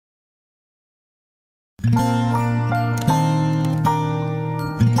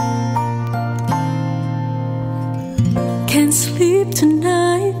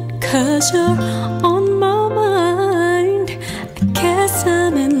'cause you're on my mind. I guess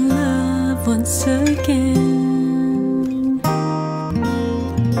I'm in love once again.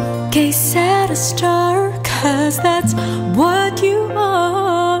 Gaze at a star, 'cause that's what you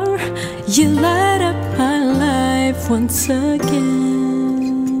are. You light up my life once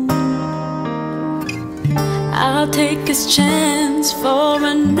again. I'll take this chance for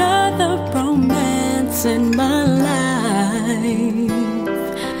another romance in my life,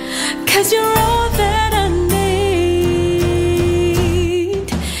 'cause you're all that I need.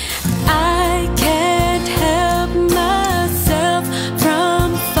 I can't help myself from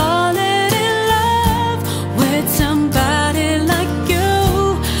falling in love with somebody like you,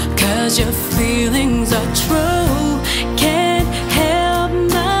 'cause your feelings are true. Can't help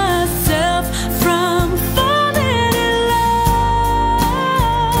myself from falling in love,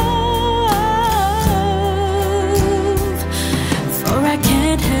 for I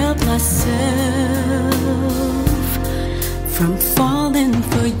can't help myself from falling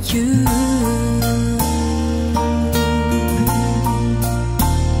for you.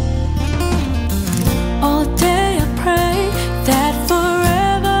 All day I pray that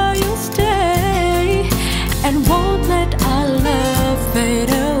forever you'll stay and won't let our love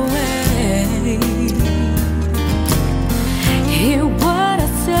fade away. Hear what I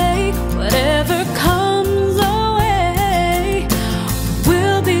say, whatever comes our way,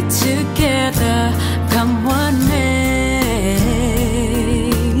 we'll be together come what may.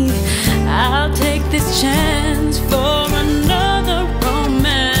 I'll take this chance for another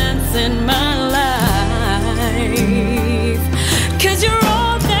romance in my life, 'cause you're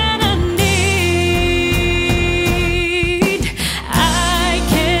all that I need. I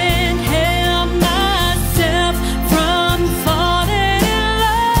can't help myself from falling in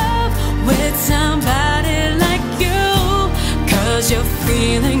love with somebody like you, 'cause your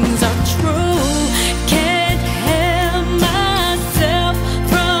feelings are true.